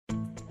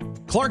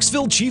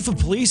Clarksville Chief of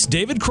Police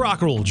David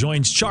Crockarell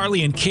joins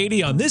Charlie and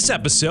Katie on this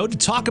episode to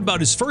talk about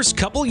his first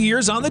couple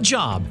years on the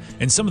job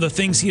and some of the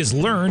things he has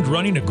learned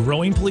running a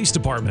growing police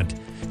department.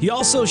 He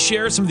also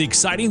shares some of the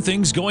exciting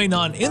things going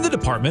on in the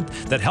department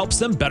that helps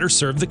them better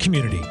serve the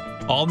community.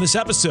 All in this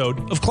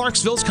episode of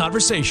Clarksville's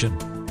Conversation.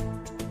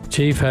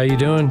 Chief, how you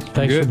doing?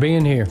 Thanks for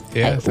being here.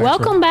 Yeah,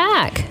 welcome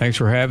back. Thanks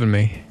for having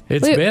me.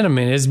 It's been a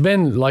minute. It's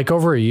been like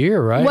over a year,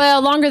 right?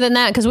 Well, longer than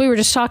that, because we were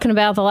just talking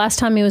about the last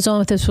time he was on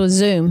with us was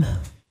Zoom.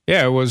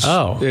 Yeah, it was.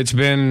 Oh. It's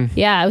been.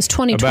 Yeah, it was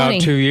 2020.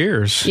 About 2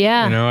 years.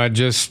 Yeah. You know, I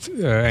just,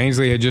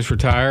 Ainsley had just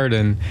retired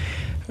and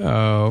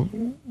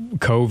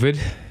COVID.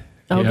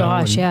 Oh,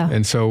 gosh, yeah.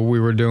 And so we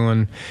were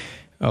doing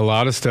a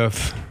lot of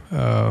stuff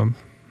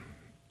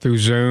through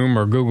Zoom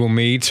or Google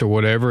Meets or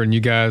whatever. And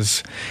you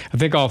guys, I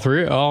think all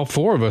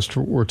four of us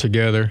were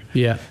together.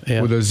 Yeah.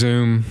 With a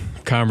Zoom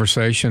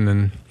conversation.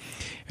 And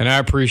I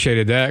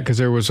appreciated that because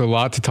there was a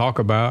lot to talk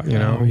about, you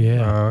know,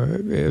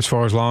 as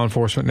far as law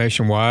enforcement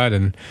nationwide.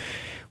 And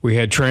we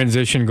had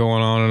transition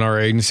going on in our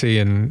agency.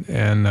 And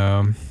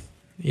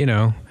you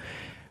know,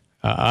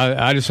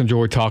 I just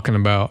enjoy talking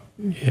about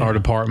our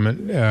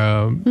department.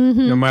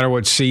 No matter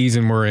what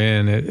season we're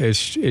in,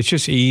 it's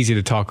just easy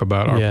to talk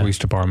about our police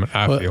department,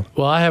 I feel.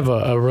 Well, I have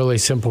a really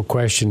simple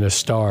question to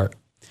start.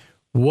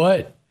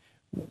 What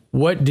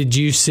did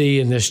you see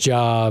in this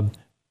job?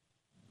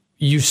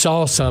 You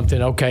saw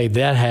something, okay,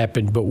 that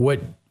happened, but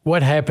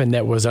what happened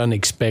that was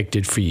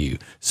unexpected for you?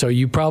 So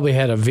you probably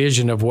had a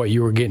vision of what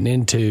you were getting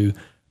into,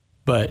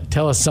 but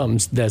tell us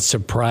something that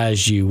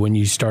surprised you when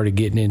you started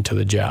getting into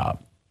the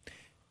job.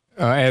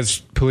 As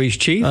police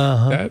chief?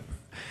 Uh-huh.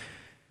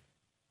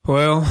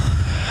 I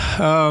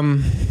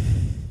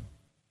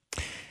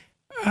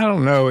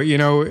don't know. You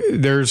know,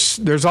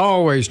 there's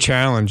always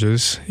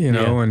challenges, you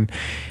know,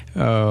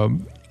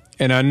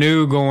 and I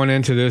knew going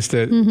into this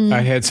that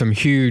I had some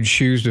huge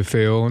shoes to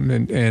fill,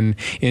 and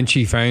in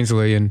Chief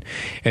Ainsley, and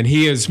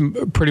he is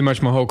pretty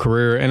much my whole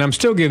career, and I'm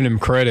still giving him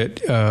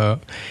credit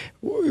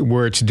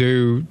where it's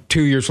due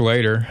 2 years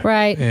later,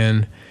 right?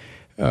 And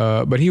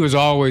but he was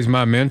always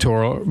my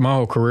mentor my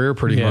whole career,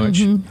 pretty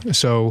much.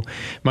 So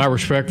my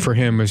respect for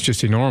him is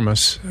just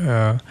enormous,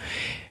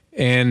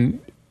 and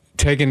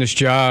taking this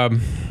job.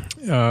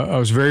 I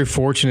was very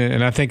fortunate,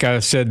 and I think I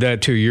said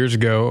that 2 years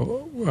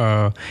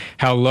ago,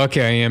 how lucky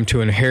I am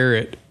to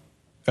inherit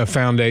a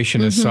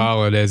foundation as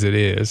solid as it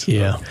is.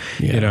 Yeah.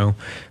 You know,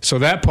 so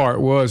that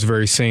part was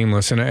very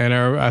seamless. And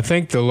I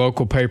think the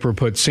local paper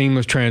put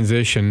seamless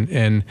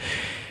transition,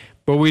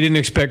 but we didn't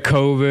expect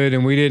COVID,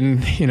 and we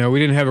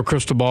didn't have a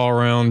crystal ball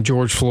around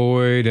George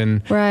Floyd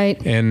and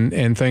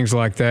and things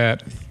like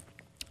that.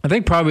 I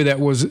think probably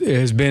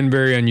has been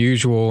very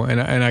unusual, and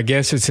I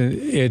guess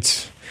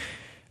it's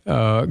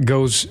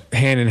goes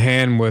hand in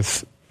hand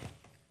with,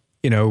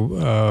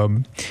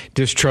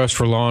 distrust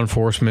for law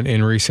enforcement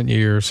in recent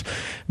years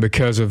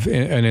because of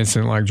an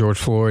incident like George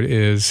Floyd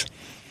is,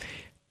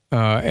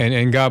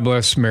 and God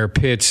bless Mayor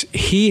Pitts.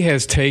 He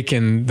has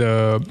taken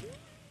the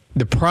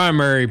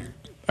primary,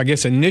 I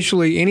guess,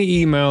 initially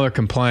any email or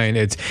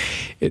complaint,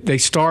 they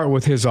start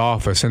with his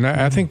office, and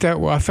I think that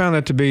I found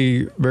that to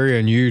be very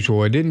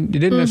unusual. It didn't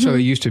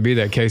necessarily used to be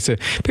that case. That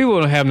people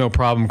don't have no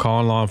problem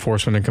calling law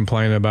enforcement and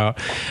complaining about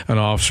an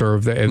officer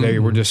if they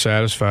were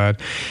dissatisfied.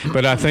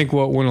 But I think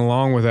what went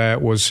along with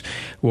that was,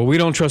 well, we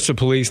don't trust the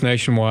police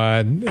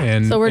nationwide,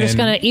 and so we're just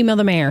going to email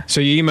the mayor.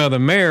 So you email the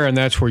mayor, and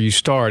that's where you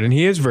start. And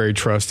he is very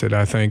trusted,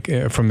 I think,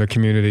 from the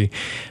community,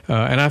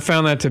 and I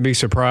found that to be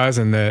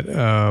surprising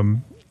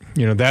that.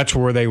 That's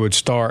where they would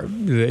start.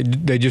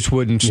 They just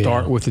wouldn't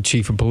start with the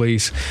chief of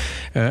police.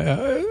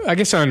 I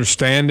guess I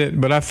understand it,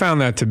 but I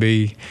found that to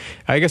be.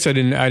 I guess I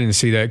didn't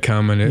see that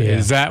coming.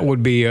 Is that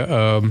would be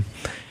a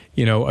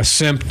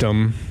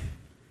symptom.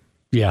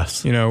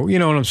 Yes. You know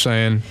what I'm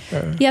saying?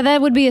 Yeah,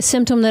 that would be a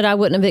symptom that I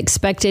wouldn't have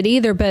expected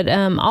either. But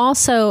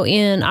also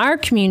in our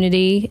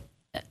community,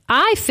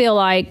 I feel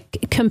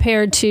like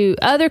compared to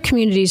other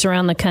communities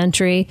around the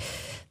country,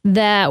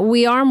 that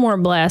we are more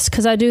blessed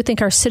because I do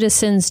think our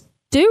citizens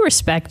do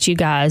respect you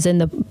guys,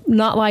 and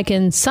not like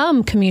in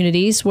some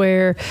communities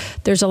where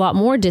there's a lot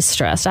more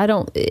distrust.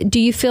 Do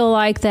you feel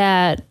like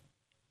that?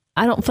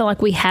 I don't feel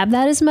like we have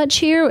that as much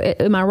here.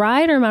 Am I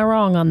right or am I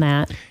wrong on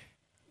that?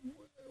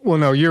 Well,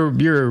 no, you're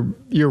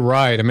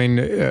right. I mean,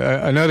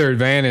 another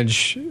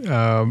advantage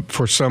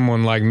for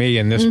someone like me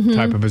in this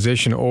type of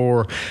position,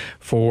 or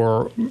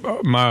for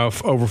my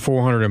over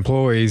 400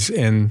 employees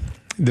in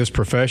this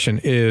profession,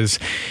 is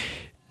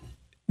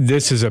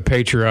this is a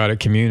patriotic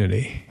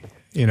community.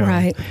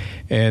 Right.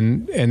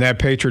 And that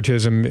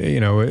patriotism,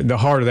 the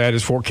heart of that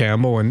is Fort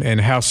Campbell, and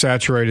how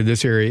saturated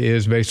this area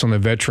is based on the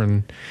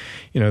veteran,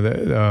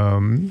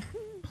 the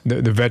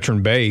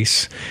veteran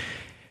base.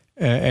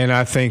 And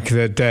I think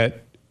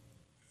that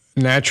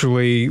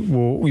naturally you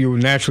will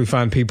naturally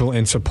find people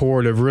in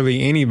support of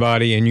really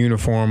anybody in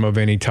uniform of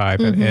any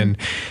type. And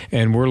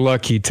we're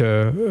lucky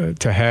to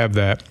have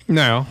that.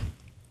 Now,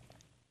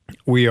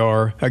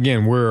 we're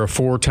a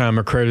 4-time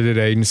accredited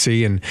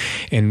agency, and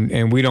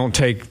we don't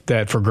take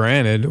that for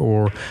granted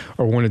or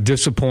want to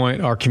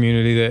disappoint our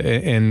community,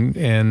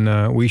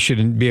 and we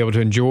should be able to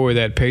enjoy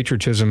that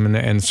patriotism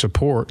and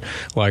support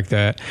like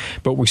that.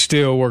 But we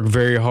still work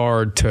very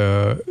hard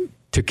to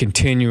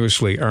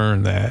continuously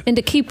earn that. And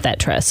to keep that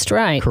trust,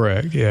 right?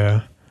 Correct,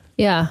 yeah.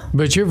 Yeah.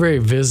 But you're very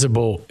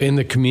visible in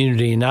the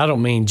community, and I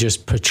don't mean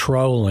just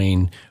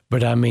patrolling,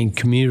 but I mean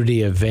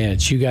community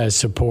events. You guys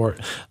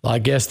support, I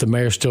guess the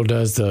mayor still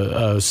does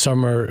the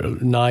summer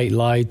night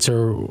lights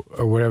or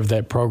whatever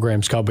that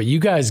program's called, but you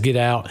guys get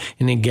out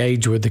and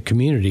engage with the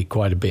community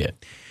quite a bit.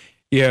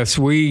 Yes,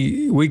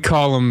 we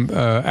call them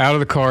out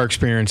of the car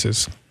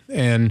experiences.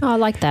 And I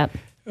like that.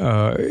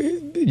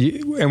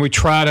 And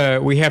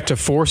we have to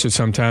force it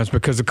sometimes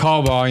because the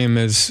call volume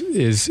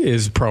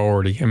is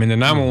priority. I mean, the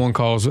 911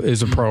 calls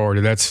is a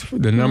priority. That's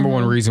the number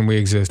one reason we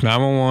exist.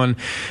 911,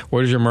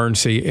 what is your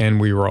emergency? And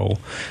we roll.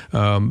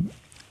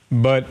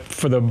 But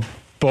for the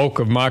bulk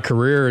of my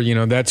career,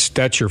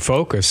 that's your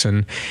focus.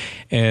 And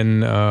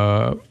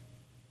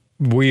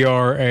we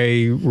are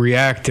a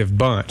reactive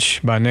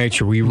bunch by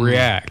nature. We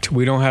react.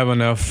 We don't have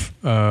enough.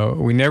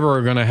 We never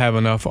are going to have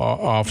enough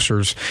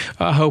officers.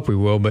 I hope we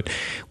will, but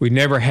we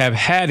never have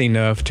had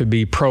enough to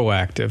be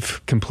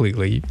proactive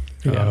completely,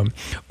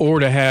 or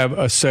to have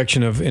a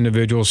section of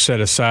individuals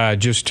set aside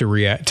just to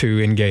react,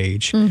 to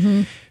engage.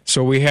 Mm-hmm.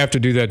 So we have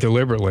to do that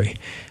deliberately.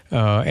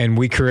 And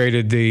we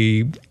created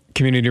the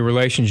Community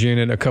Relations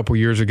Unit a couple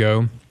years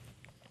ago,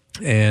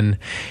 and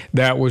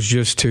that was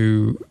just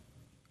to.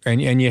 And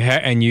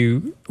when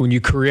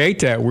you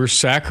create that, we're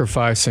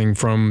sacrificing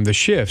from the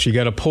shifts. You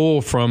got to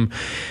pull from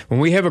when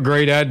we have a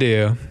great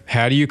idea.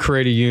 How do you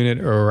create a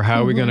unit, or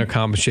how are we going to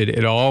accomplish it?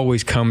 It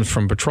always comes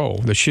from patrol,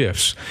 the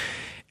shifts,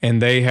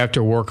 and they have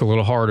to work a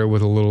little harder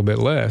with a little bit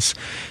less.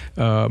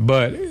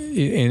 But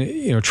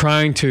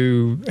trying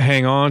to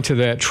hang on to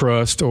that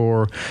trust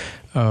or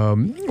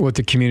what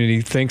the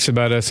community thinks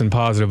about us in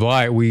positive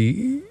light,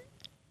 we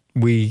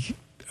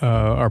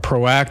are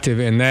proactive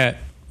in that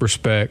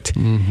respect,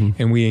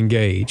 and we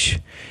engage,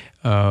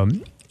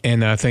 and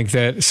I think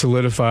that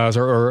solidifies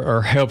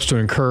or helps to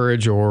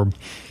encourage or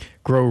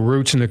grow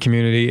roots in the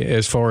community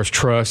as far as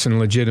trust and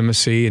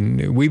legitimacy.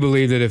 And we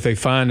believe that if they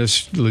find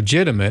us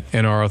legitimate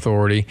in our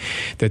authority,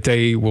 that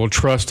they will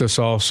trust us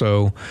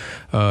also,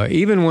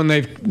 even when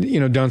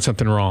they've done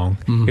something wrong.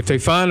 If they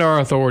find our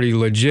authority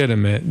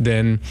legitimate,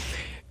 then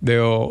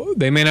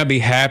they may not be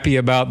happy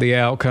about the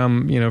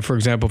outcome, for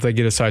example, if they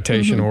get a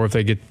citation or if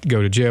they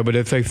go to jail. But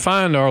if they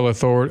find our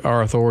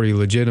authority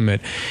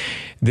legitimate,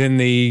 then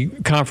the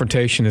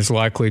confrontation is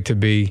likely to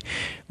be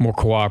more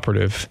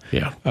cooperative.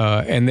 Yeah.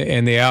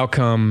 And the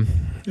outcome,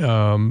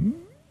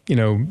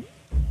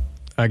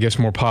 I guess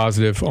more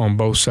positive on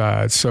both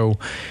sides. So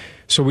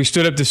we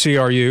stood up to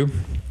CRU,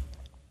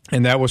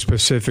 and that was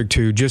specific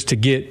to just to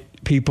get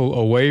people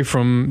away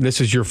from,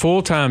 this is your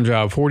full-time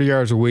job, 40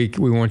 hours a week.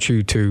 We want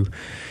you to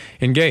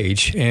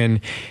engage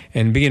and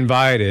be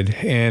invited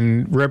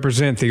and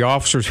represent the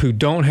officers who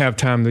don't have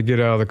time to get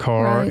out of the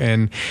car,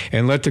 and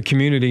let the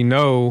community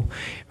know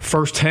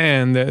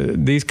firsthand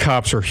that these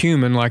cops are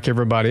human like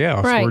everybody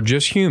else. Right. We're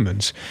just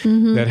humans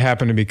that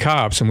happen to be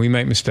cops, and we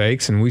make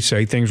mistakes and we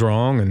say things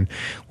wrong, and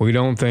we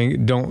don't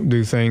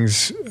do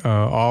things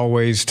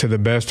always to the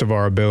best of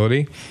our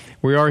ability.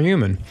 We are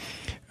human.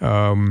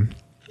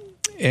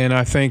 And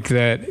I think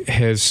that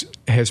has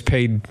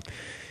paid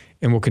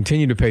and will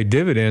continue to pay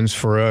dividends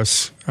for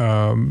us.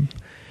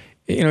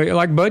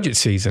 Like budget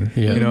season.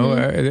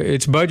 Yeah.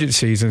 It's budget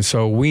season,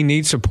 so we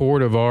need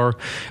support of our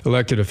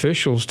elected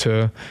officials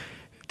to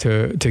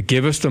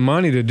give us the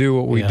money to do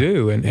what we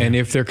do. And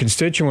if their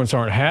constituents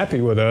aren't happy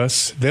with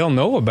us, they'll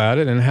know about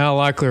it. And how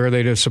likely are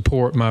they to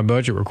support my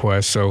budget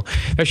request? So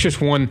that's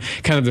just one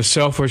kind of the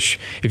selfish,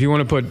 if you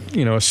want to put,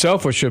 a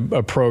selfish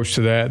approach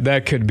to that,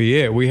 that could be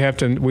it. We have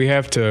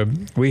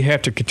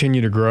to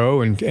continue to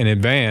grow and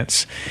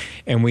advance,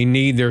 and we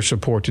need their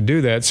support to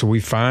do that. So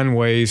we find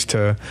ways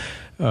to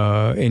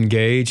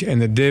engage,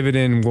 and the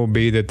dividend will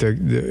be that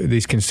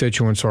these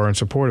constituents are in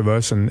support of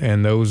us,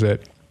 and those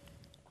that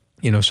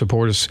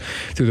support us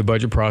through the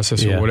budget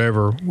process or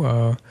whatever,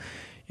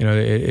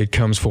 it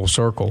comes full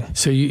circle.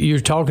 So you're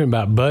talking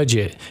about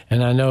budget,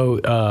 and I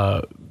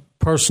know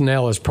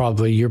personnel is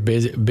probably your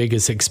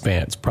biggest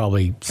expense,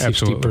 probably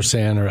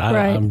 60%, or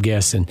I'm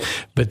guessing.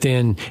 But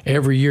then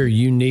every year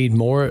you need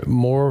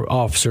more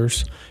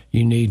officers,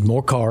 you need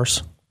more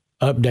cars,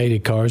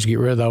 updated cars, get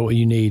rid of that.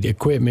 You need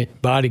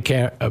equipment, body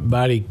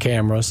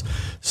cameras.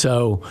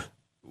 So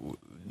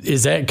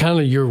is that kind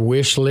of your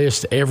wish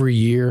list every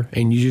year,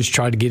 and you just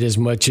try to get as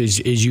much as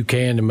you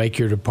can to make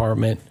your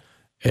department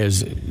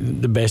as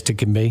the best it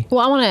can be? Well,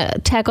 I want to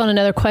tack on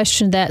another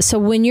question to that. So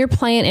when you're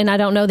planning, and I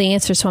don't know the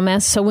answer, so I'm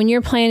asking, so when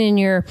you're planning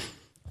your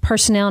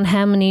personnel and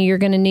how many you're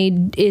going to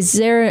need, is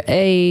there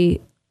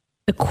a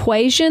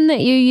equation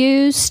that you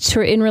use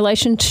in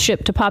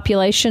relationship to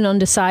population on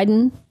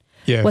deciding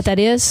what that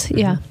is?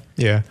 Yeah.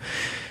 Yeah.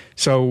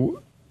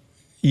 So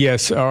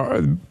yes,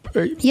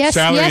 Yes,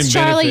 salary yes, and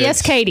Charlie. benefits-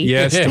 Yes, Katie.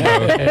 Yes, to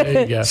both.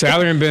 There you go.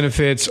 Salary and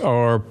benefits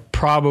are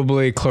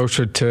probably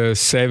closer to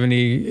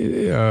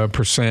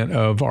 70%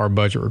 of our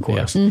budget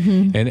request,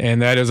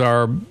 and that is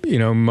our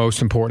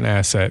most important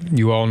asset.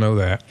 You all know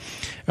that,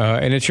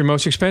 and it's your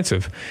most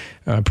expensive.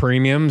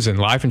 Premiums and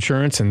life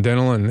insurance and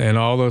dental and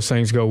all those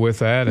things go with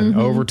that, and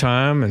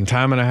overtime and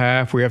time and a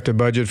half. We have to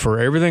budget for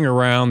everything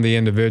around the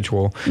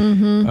individual.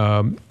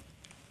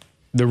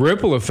 The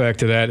ripple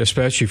effect of that,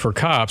 especially for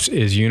cops,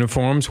 is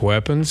uniforms,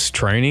 weapons,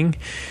 training,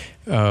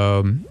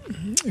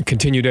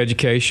 continued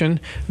education,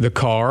 the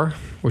car,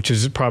 which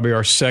is probably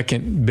our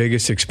second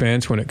biggest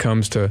expense when it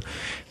comes to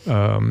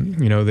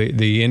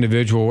the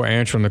individual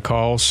answering the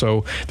call.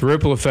 So the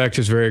ripple effect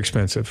is very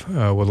expensive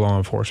with law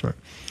enforcement.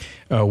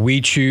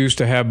 We choose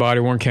to have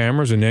body-worn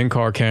cameras and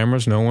in-car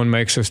cameras. No one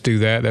makes us do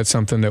that. That's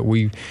something that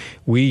we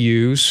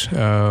use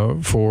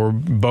for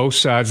both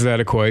sides of that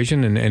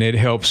equation, and it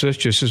helps us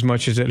just as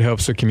much as it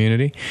helps the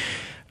community.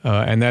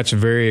 And that's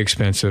very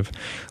expensive.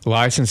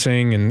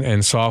 Licensing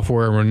and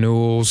software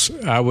renewals.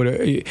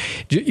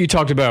 You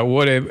talked about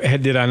what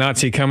did I not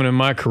see coming in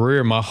my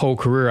career, my whole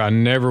career. I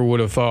never would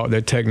have thought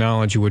that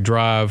technology would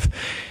drive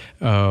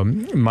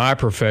my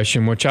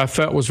profession, which I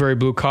felt was very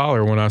blue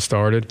collar when I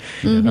started,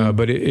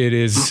 but it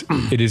is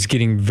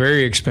getting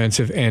very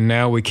expensive, and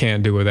now we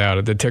can't do without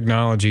it. The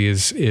technology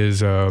is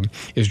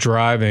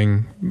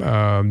driving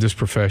this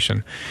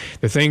profession.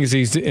 The things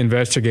these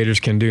investigators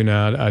can do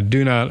now, I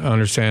do not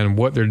understand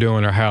what they're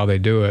doing or how they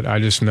do it. I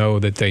just know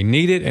that they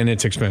need it, and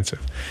it's expensive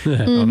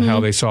on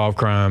how they solve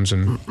crimes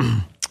and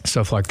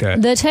stuff like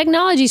that. The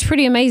technology is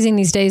pretty amazing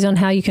these days on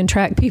how you can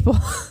track people.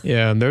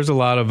 Yeah, there's a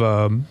lot of.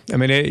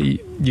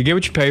 You get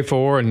what you pay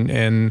for,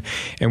 and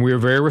we are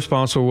very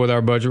responsible with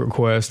our budget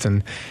request,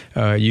 and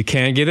you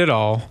can't get it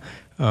all,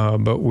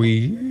 but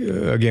we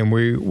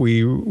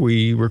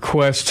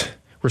request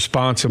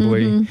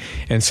responsibly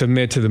and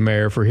submit to the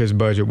mayor for his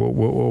budget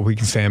what we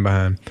can stand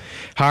behind.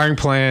 Hiring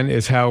plan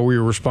is how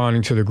we're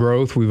responding to the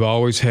growth. We've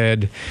always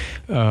had.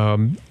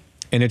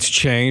 And it's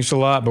changed a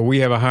lot, but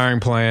we have a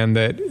hiring plan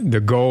that the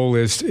goal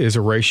is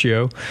a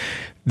ratio.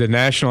 The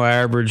national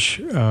average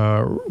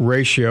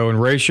ratio,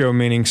 and ratio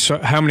meaning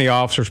how many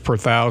officers per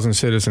 1,000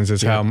 citizens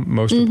is how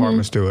most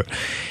departments do it.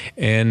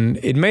 And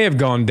it may have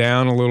gone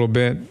down a little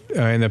bit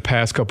in the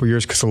past couple of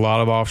years because a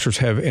lot of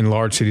officers in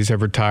large cities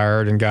have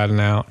retired and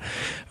gotten out,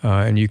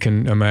 and you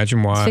can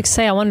imagine why.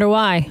 I wonder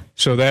why.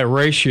 So that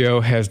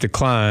ratio has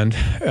declined.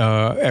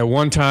 At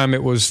one time,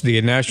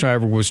 the national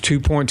average was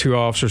 2.2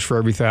 officers for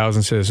every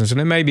 1,000 citizens,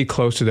 and it may be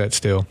close to that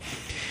still.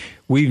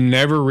 We've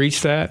never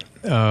reached that.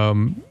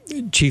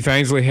 Chief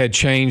Ainsley had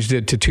changed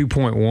it to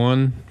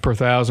 2.1 per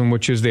 1,000,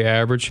 which is the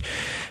average.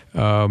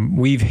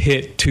 We've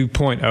hit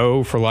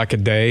 2.0 for like a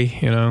day,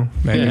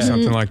 maybe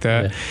something like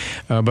that.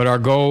 But our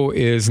goal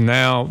is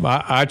now,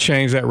 I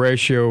changed that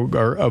ratio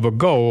of a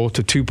goal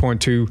to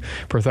 2.2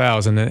 per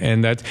 1,000,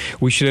 and that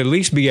we should at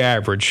least be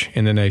average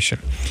in the nation.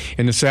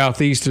 In the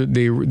Southeast,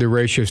 the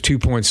ratio is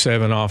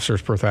 2.7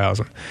 officers per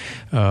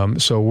 1,000.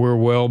 So we're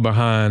well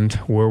behind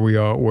where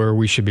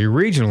we should be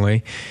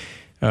regionally.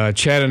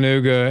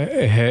 Chattanooga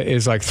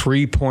is like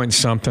 3 point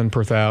something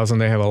per 1,000.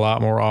 They have a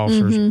lot more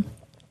officers.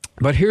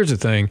 But here's the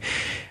thing.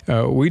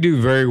 We do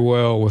very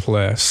well with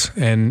less.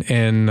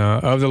 And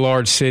of the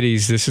large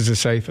cities, this is the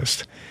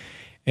safest.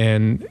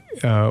 And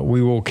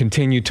we will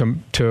continue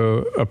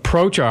to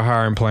approach our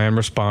hiring plan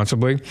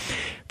responsibly.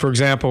 For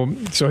example,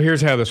 so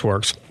here's how this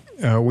works.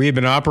 We had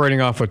been operating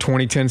off a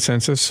 2010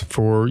 census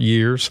for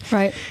years.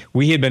 Right.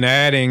 We had been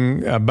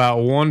adding about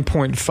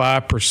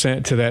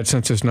 1.5% to that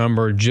census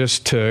number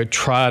just to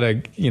try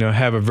to,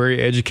 have a very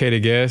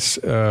educated guess.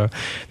 There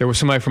was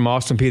somebody from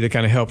Austin Peay that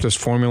kind of helped us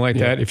formulate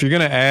that. If you're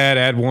going to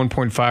add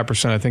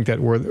 1.5%, I think that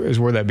is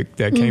where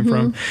that came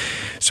from.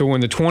 So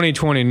when the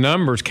 2020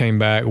 numbers came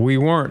back, we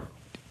weren't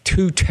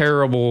too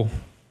terribly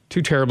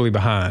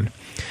behind.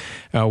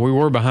 We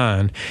were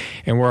behind,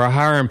 and we're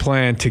hiring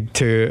plan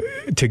to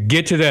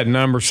get to that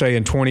number, say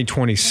in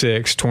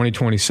 2026,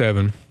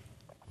 2027.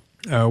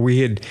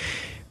 We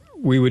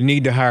would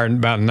need to hire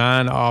about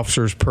 9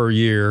 officers per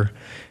year,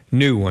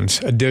 new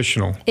ones,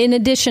 additional. In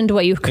addition to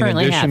what you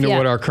currently have. In addition to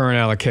what our current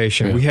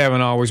allocation. Yeah. We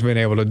haven't always been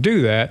able to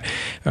do that,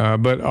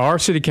 but our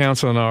city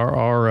council and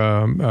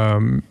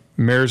our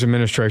mayor's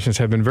administrations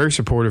have been very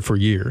supportive for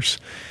years.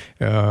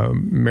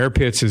 Mayor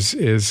Pitts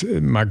is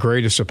my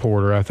greatest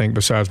supporter, I think,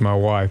 besides my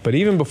wife. But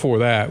even before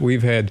that,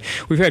 we've had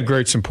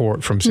great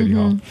support from City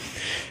Hall.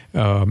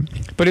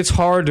 But it's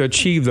hard to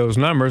achieve those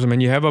numbers. I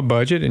mean, you have a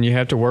budget and you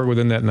have to work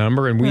within that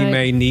number. And we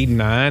may need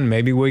 9.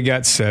 Maybe we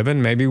got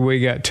 7. Maybe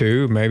we got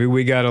 2. Maybe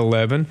we got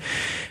 11.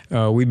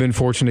 We've been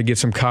fortunate to get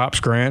some COPS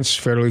grants,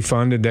 federally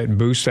funded, that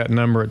boost that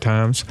number at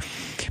times.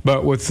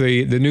 But with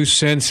the new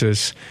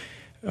census,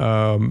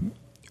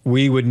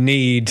 we would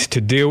need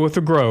to deal with the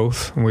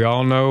growth. We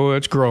all know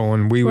it's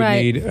growing. We would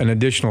need an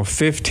additional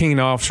 15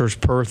 officers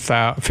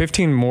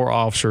 15 more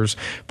officers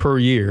per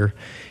year.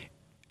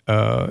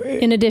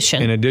 In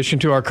addition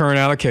to our current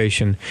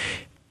allocation,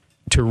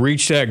 to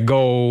reach that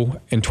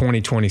goal in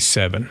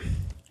 2027.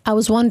 I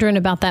was wondering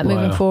about that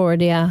moving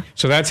forward. Yeah.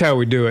 So that's how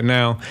we do it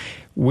now.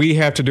 We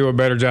have to do a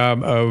better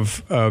job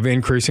of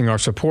increasing our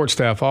support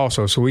staff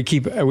also. So we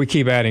keep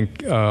adding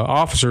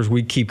officers.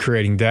 We keep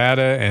creating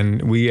data,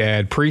 and we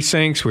add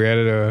precincts. We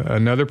added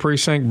another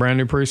precinct, brand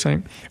new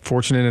precinct.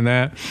 Fortunate in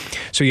that.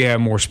 So you have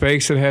more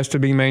space that has to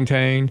be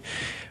maintained.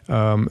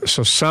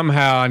 So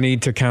somehow I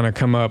need to kind of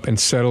come up and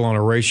settle on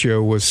a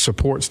ratio with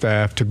support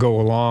staff to go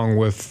along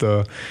with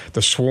the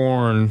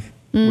sworn.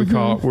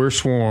 We're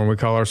sworn. We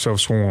call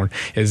ourselves sworn.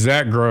 As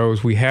that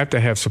grows, we have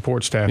to have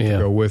support staff to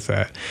go with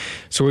that.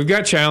 So we've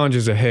got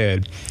challenges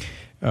ahead,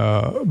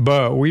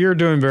 but we are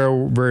doing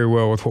very, very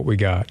well with what we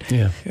got.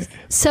 Yeah.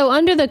 So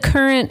under the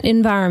current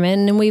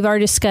environment, and we've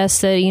already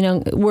discussed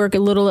that, we're a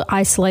little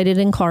isolated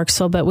in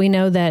Clarksville, but we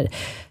know that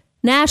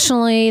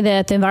nationally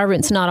that the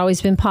environment's not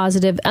always been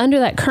positive. Under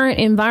that current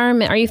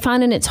environment, are you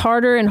finding it's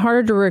harder and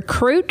harder to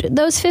recruit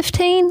those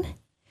 15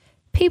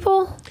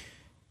 people?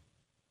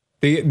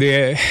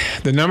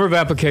 The number of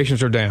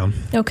applications are down.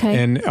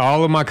 Okay. And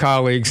all of my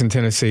colleagues in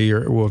Tennessee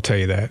will tell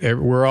you that.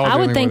 We're all. I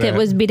would think it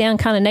would be down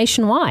kind of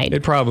nationwide.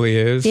 It probably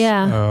is.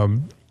 Yeah.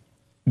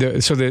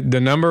 So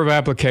the number of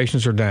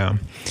applications are down.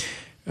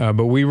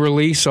 But we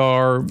release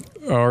our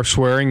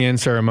swearing in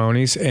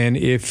ceremonies, and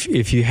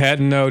if you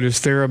hadn't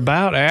noticed, they're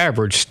about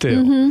average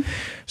still. Mm-hmm.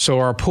 So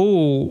our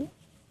pool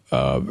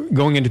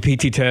going into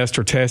PT test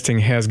or testing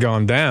has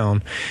gone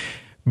down.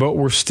 But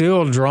we're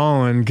still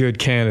drawing good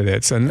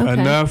candidates, and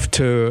enough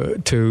to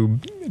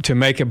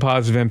make a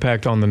positive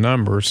impact on the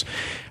numbers.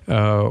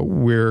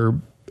 We're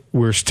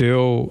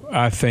still,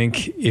 I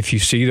think, if you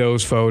see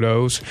those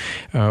photos,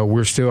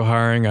 we're still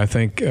hiring, I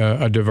think,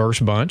 a diverse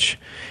bunch.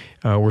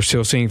 We're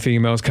still seeing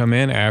females come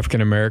in,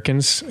 African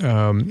Americans.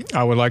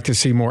 I would like to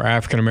see more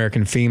African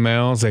American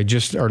females. They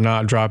just are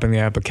not dropping the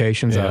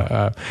applications.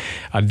 Yeah.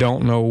 I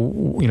don't know,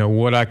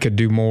 what I could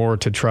do more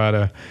to try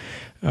to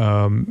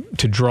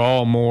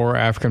draw more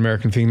African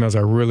American females. I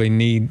really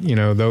need,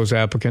 those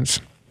applicants.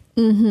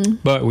 Mm-hmm.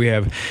 But we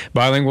have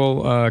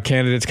bilingual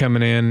candidates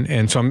coming in,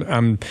 and so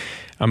I'm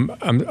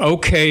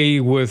okay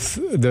with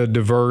the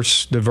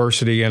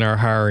diversity in our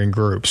hiring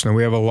groups. Now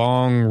we have a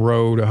long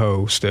road to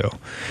hoe still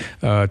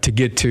to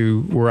get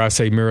to where I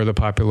say mirror the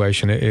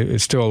population.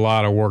 It's still a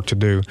lot of work to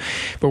do,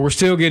 but we're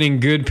still getting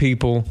good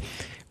people.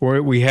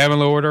 We haven't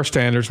lowered our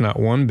standards, not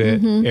one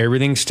bit. Mm-hmm.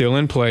 Everything's still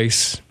in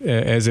place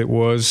as it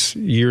was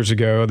years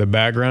ago. The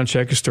background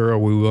check is thorough.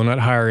 We will not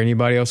hire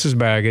anybody else's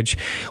baggage.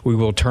 We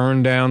will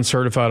turn down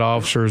certified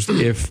officers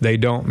if they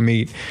don't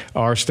meet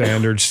our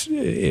standards.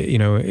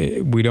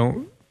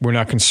 We're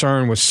not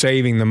concerned with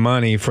saving the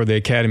money for the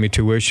academy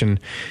tuition,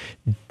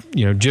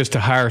 just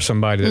to hire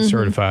somebody that's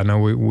certified. No,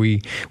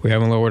 we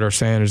haven't lowered our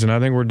standards, and I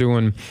think we're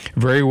doing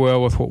very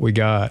well with what we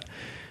got.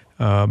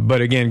 But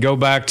again, go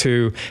back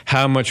to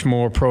how much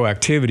more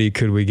proactivity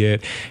could we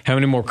get? How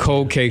many more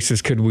cold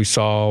cases could we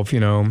solve?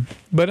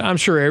 But I'm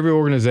sure every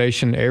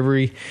organization,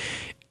 every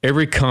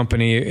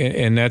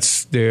company, and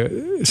that's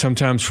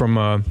sometimes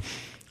from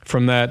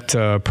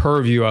that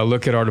purview, I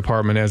look at our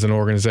department as an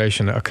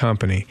organization, a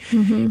company,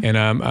 and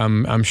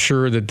I'm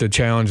sure that the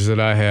challenges that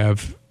I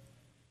have.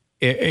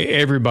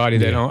 Everybody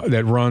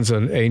that runs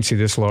an agency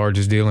this large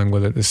is dealing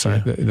with it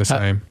the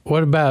same.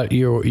 What about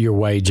your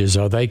wages?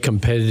 Are they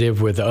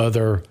competitive with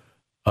other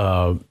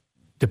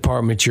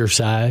departments your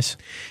size?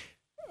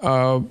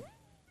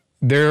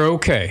 They're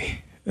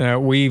okay.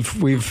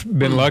 We've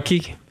been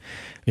lucky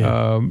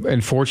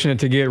and fortunate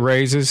to get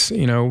raises.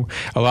 A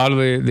lot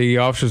of the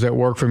officers that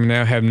work for me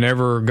now have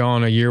never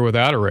gone a year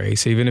without a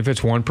raise, even if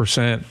it's 1%,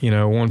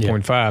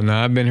 1.5.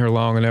 Now I've been here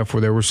long enough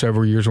where there were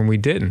several years when we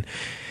didn't.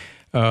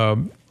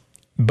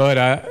 But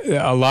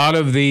a lot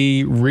of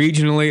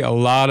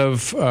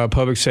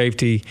public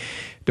safety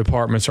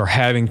departments are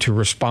having to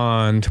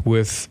respond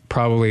with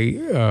probably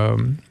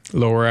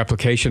lower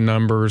application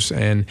numbers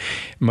and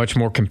much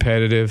more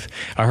competitive.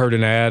 I heard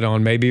an ad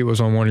maybe it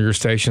was on one of your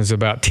stations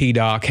about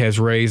TDOC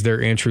has raised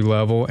their entry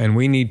level, and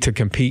we need to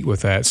compete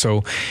with that.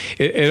 So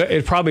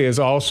it probably is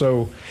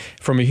also,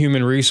 from a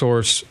human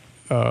resource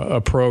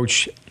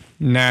approach,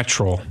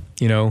 natural.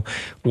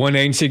 One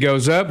agency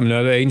goes up,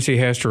 another agency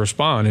has to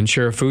respond. And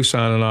Sheriff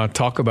Fuson and I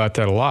talk about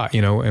that a lot,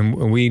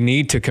 and we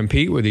need to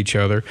compete with each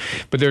other.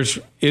 But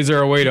is there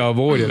a way to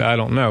avoid it? I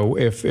don't know.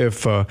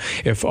 If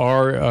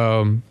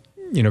our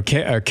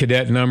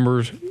cadet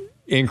numbers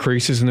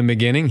increases in the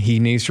beginning, he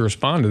needs to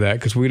respond to that,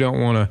 because we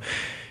don't want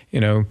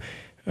to,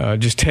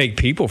 just take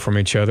people from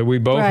each other. We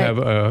both have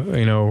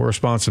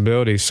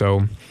responsibility.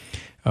 So.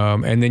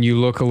 And then you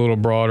look a little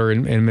broader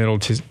in Middle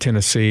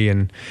Tennessee,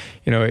 and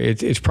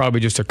it's probably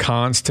just a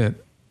constant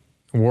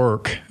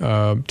work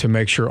to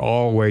make sure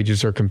all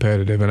wages are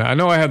competitive. And I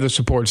know I have the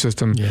support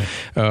system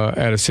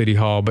at a city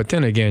hall, but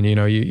then again,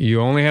 you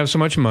only have so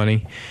much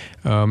money,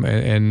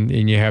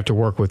 and you have to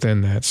work within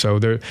that. So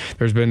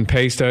there's been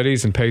pay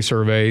studies and pay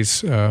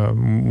surveys.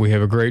 We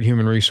have a great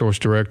human resource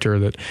director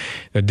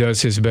that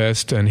does his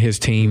best, and his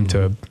team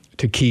to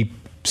keep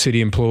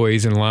city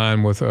employees in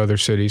line with other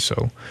cities.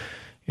 So.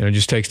 It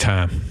just takes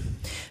time.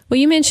 Well,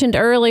 you mentioned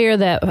earlier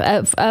that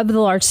of the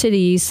large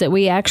cities that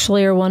we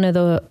actually are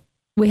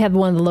we have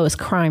one of the lowest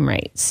crime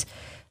rates.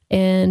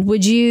 And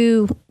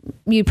you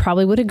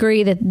probably would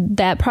agree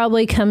that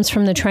probably comes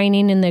from the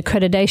training and the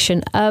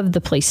accreditation of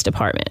the police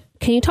department.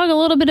 Can you talk a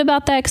little bit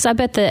about that? Because I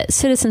bet that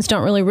citizens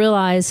don't really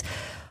realize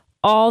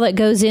all that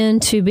goes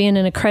into being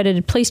an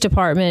accredited police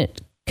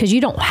department, because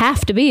you don't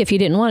have to be if you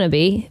didn't want to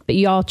be, but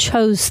you all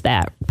chose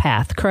that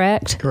path,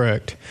 correct?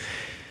 Correct.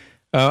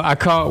 I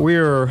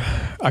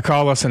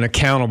call us an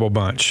accountable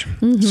bunch.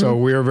 Mm-hmm. So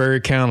we are very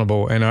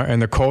accountable,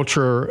 and the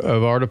culture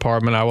of our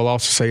department, I will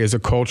also say, is a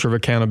culture of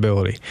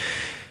accountability.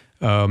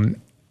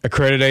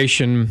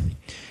 Accreditation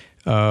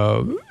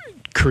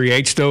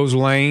creates those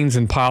lanes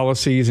and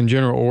policies and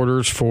general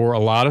orders for a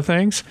lot of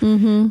things.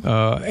 Mm-hmm.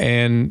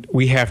 And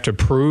we have to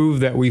prove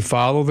that we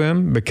follow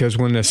them, because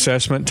when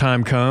assessment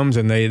time comes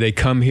and they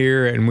come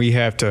here and we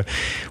have to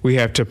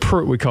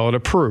prove, we call it a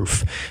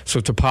proof. So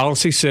if the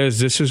policy says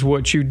this is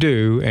what you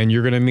do and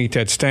you're going to meet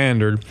that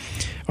standard,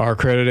 our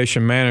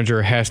accreditation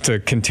manager has to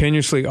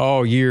continuously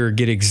all year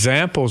get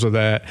examples of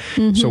that.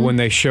 Mm-hmm. So when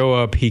they show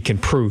up, he can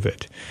prove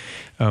it.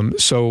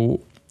 So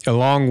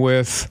along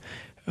with,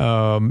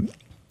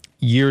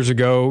 years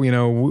ago,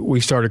 we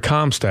started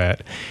CompStat,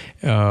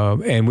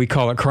 and we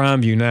call it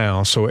Crime View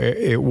now. So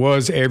it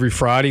was every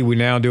Friday. We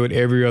now do it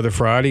every other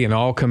Friday, and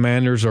all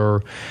commanders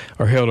are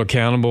held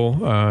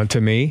accountable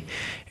to me,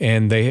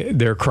 and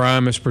their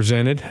crime is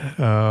presented,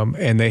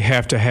 and they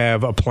have to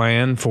have a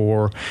plan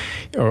or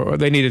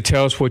they need to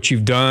tell us what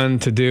you've done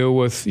to deal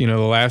with, the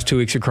last 2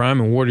 weeks of crime,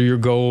 and what are your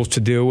goals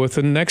to deal with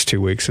in the next 2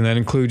 weeks, and that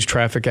includes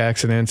traffic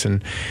accidents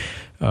and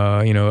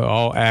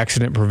all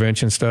accident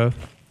prevention stuff.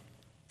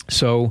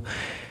 So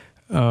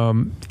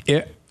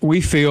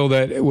we feel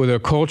that with a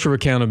culture of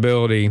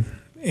accountability,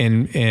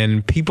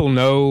 and people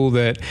know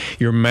that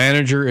your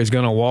manager is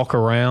going to walk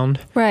around,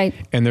 right?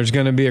 And there's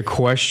going to be a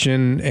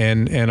question,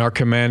 and our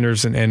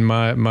commanders and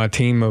my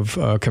team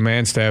of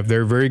command staff,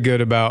 they're very good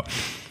about,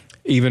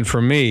 even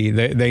for me,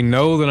 they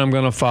know that I'm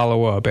going to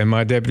follow up, and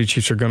my deputy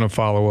chiefs are going to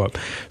follow up.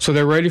 So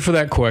they're ready for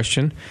that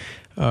question.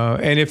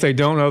 And if they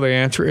don't know the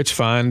answer, it's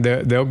fine.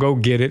 They'll go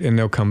get it and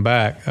they'll come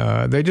back.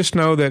 They just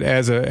know that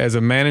as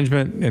a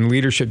management and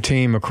leadership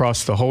team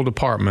across the whole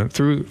department,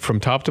 from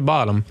top to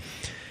bottom,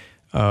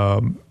 there's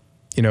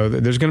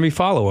going to be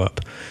follow-up.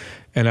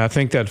 And I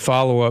think that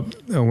follow-up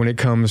when it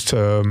comes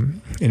to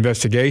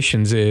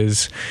investigations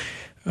is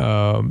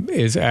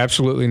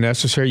absolutely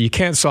necessary. You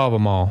can't solve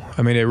them all.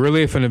 I mean,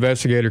 if an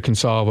investigator can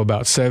solve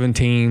about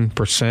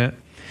 17%,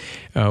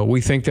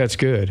 we think that's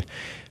good.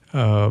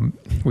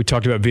 We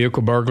talked about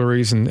vehicle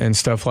burglaries and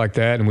stuff like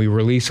that, and we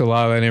release a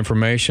lot of that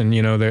information.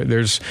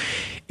 There's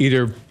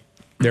either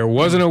there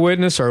wasn't a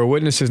witness or a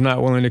witness is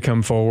not willing to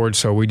come forward,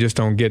 so we just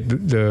don't get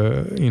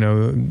the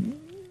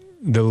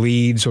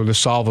leads or the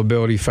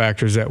solvability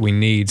factors that we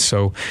need.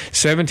 So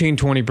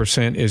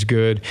 17-20% is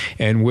good,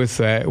 and with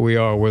that,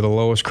 we're the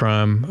lowest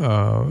crime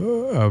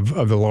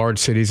of the large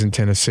cities in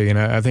Tennessee. And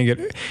I think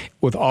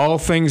with all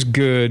things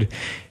good,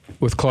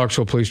 with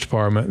Clarksville Police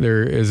Department,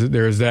 there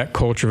is that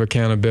culture of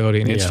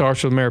accountability, and it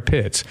starts with Mayor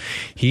Pitts.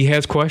 He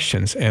has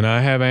questions, and I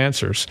have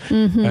answers,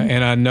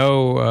 and I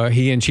know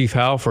he and Chief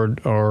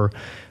Halford are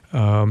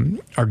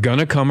going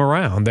to come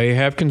around. They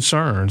have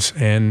concerns,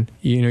 and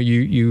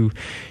you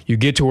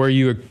get to where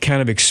you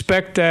kind of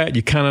expect that.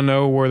 You kind of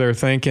know where they're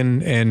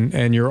thinking,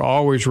 and you're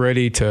always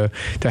ready to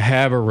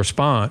have a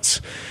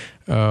response.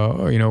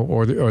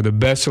 Or the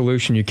best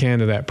solution you can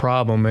to that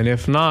problem. And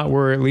if not,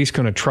 we're at least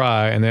going to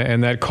try.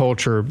 And that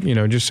culture,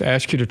 just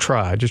ask you to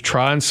try. Just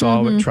try and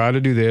solve it. Try to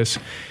do this.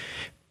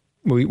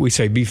 We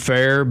say be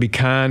fair, be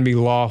kind, be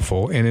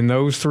lawful. And in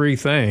those three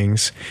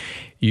things,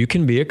 you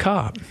can be a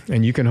cop,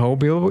 and you can hold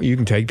people, you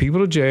can take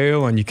people to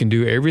jail, and you can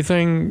do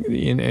everything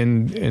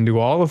and do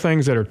all the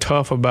things that are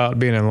tough about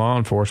being in law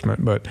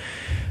enforcement. But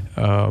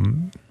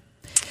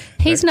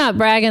he's not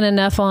bragging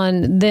enough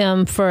on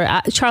them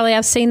Charlie,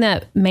 I've seen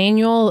that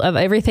manual of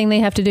everything they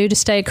have to do to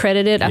stay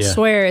accredited. I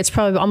swear it's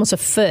probably almost a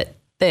foot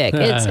thick.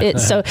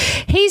 It's so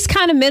he's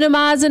kind of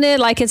minimizing it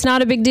like it's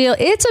not a big deal.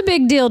 It's a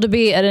big deal to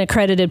be an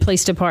accredited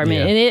police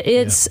department, and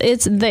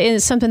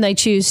it's something they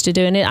choose to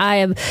do. And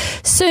I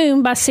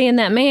assume by seeing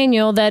that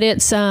manual that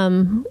it's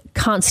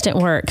constant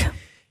work.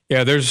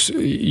 Yeah,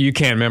 you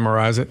can't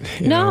memorize it.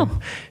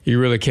 You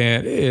really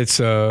can't. It's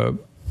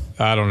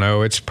I don't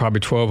know. It's probably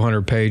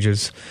 1,200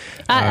 pages.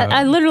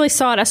 I literally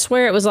saw it. I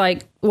swear it was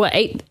like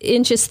 8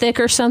 inches thick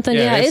or something.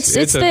 Yeah, it's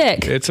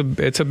thick. It's a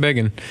big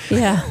one.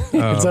 Yeah,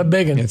 it's a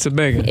big one. It's a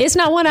big one. It's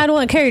not one I'd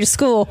want to carry to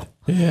school.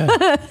 Yeah,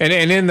 and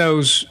in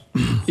those,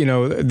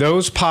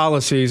 those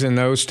policies and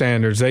those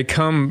standards, they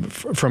come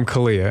from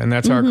CALEA, and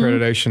that's our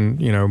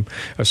accreditation,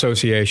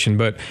 association,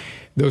 but.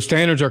 Those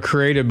standards are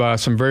created by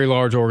some very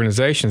large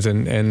organizations,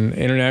 and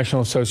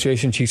International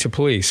Association of Chiefs of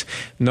Police,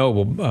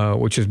 NOBLE,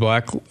 which is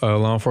Black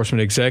Law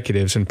Enforcement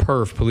Executives, and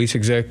PERF, Police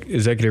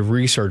Executive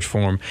Research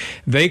Forum.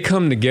 They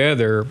come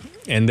together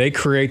and they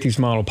create these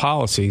model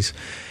policies.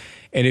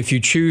 And if you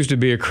choose to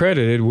be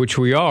accredited, which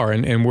we are,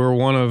 and we're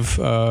one of,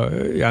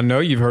 I know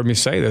you've heard me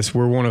say this,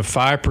 we're one of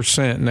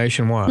 5%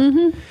 nationwide.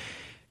 Mm-hmm.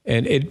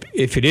 And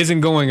if it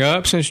isn't going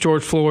up since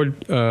George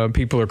Floyd,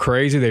 people are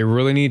crazy. They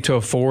really need to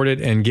afford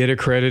it and get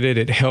accredited.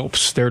 It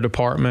helps their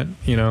department,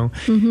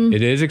 Mm-hmm.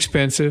 It is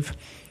expensive.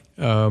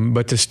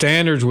 But the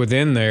standards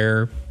within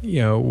there,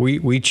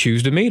 we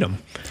choose to meet them.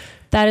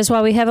 That is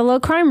why we have a low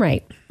crime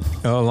rate.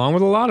 Along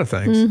with a lot of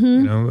things.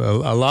 Mm-hmm.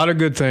 A lot of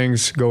good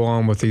things go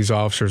on with these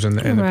officers and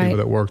the people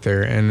that work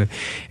there.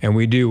 And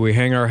we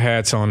hang our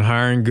hats on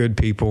hiring good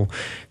people,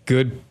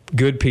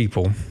 good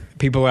people.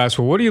 People ask,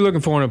 well, what are you looking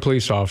for in a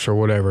police officer or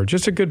whatever?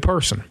 Just a good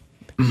person.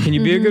 Can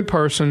you be a good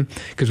person?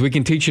 Because we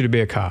can teach you to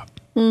be a cop.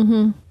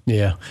 Mm-hmm.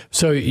 Yeah.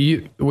 So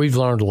we've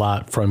learned a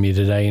lot from you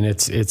today, and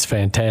it's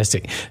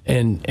fantastic.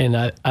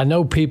 And I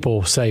know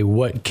people say,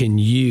 what can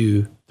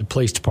you, the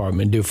police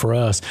department, do for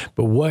us?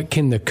 But what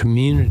can the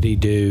community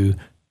do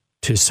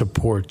to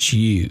support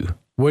you?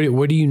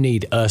 What do you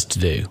need us to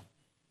do?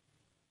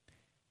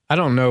 I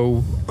don't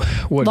know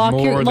what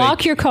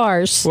lock your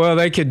cars. Well,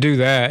 they could do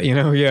that,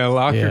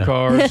 lock your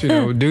cars,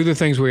 do the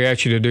things we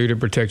ask you to do to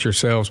protect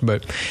yourselves.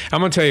 But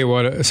I'm going to tell you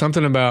what,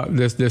 something about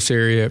this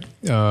area,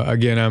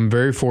 again, I'm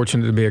very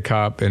fortunate to be a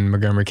cop in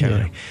Montgomery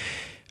County.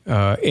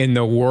 Yeah. In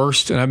the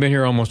worst, and I've been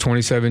here almost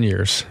 27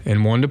 years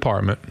in one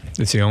department.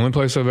 It's the only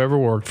place I've ever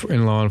worked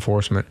in law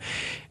enforcement.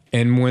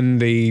 And when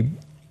the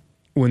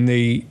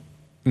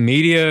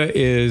media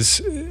is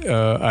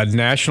a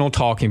national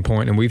talking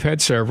point, and we've had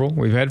several.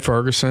 We've had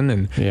Ferguson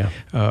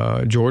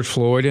and George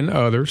Floyd and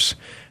others.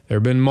 There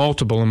have been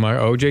multiple in my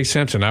O.J.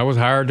 Simpson. I was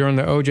hired during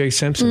the O.J.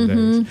 Simpson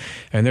days.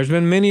 And there's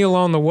been many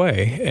along the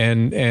way.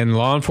 And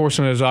law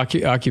enforcement as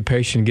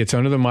occupation gets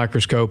under the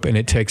microscope, and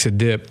it takes a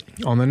dip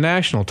on the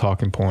national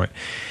talking point.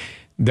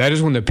 That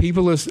is when the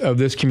people of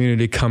this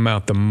community come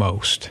out the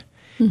most.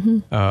 Mm-hmm.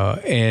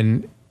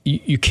 And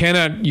you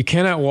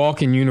cannot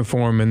walk in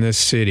uniform in this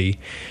city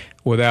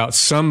without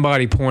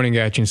somebody pointing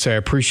at you and say, I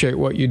appreciate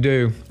what you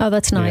do. Oh,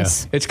 that's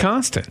nice. Yeah. It's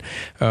constant.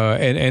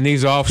 And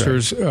these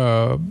officers,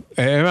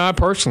 and I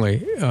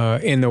personally,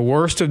 in the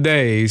worst of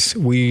days,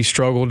 we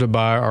struggle to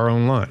buy our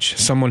own lunch.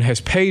 Someone has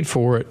paid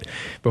for it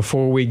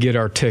before we get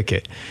our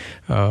ticket.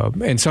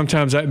 And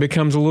sometimes that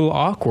becomes a little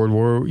awkward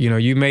where,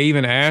 you may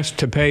even ask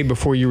to pay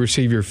before you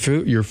receive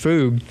your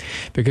food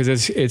because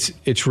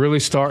it's really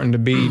starting to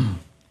be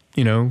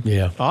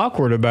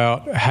awkward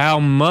about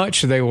how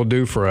much they will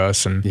do for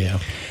us. And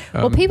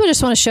well, people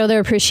just want to show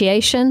their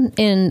appreciation.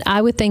 And I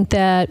would think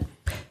that,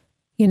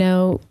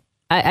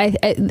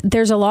 I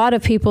there's a lot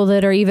of people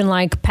that are even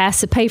like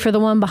pay for the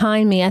one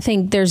behind me. I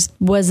think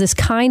was this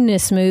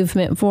kindness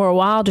movement for a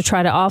while to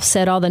try to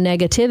offset all the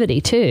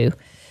negativity too.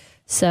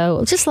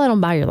 So just let them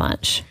buy your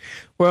lunch.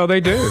 Well,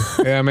 they do.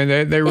 Yeah, I mean,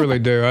 they really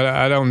do.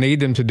 I don't need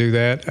them to do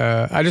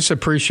that. I just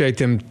appreciate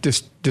them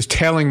just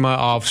telling my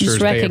officers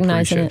just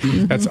recognizing they appreciate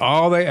it. Mm-hmm. That's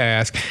all they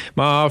ask.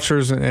 My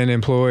officers and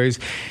employees,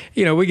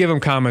 we give them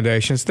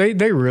commendations. They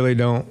really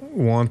don't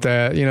want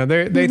that.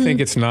 They think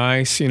it's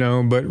nice,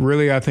 but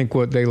really I think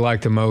what they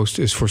like the most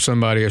is for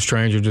somebody, a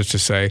stranger, just to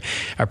say,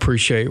 I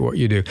appreciate what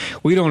you do.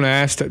 We don't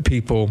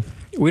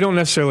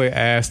necessarily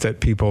ask that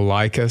people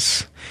like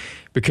us,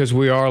 because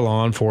we are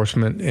law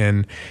enforcement,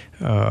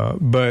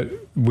 but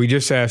we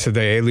just ask that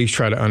they at least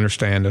try to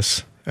understand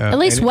us. At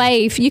least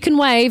wave. You can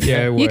wave.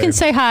 Yeah, you can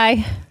say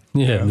hi.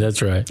 Yeah,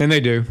 that's right. And they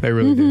do. They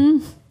really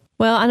do.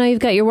 Well, I know you've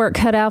got your work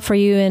cut out for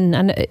you, and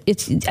I know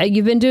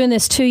you've been doing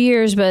this 2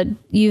 years, but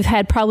you've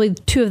had probably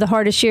 2 of the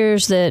hardest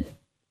years that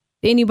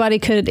anybody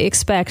could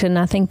expect, and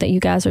I think that you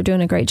guys are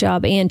doing a great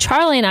job. And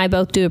Charlie and I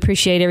both do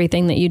appreciate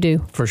everything that you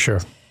do. For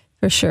sure.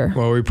 For sure.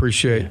 Well, we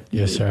appreciate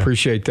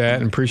that,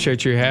 and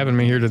appreciate you having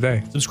me here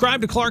today. Subscribe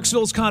to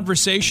Clarksville's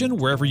Conversation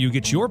wherever you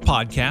get your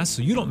podcasts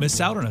so you don't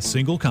miss out on a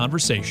single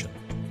conversation.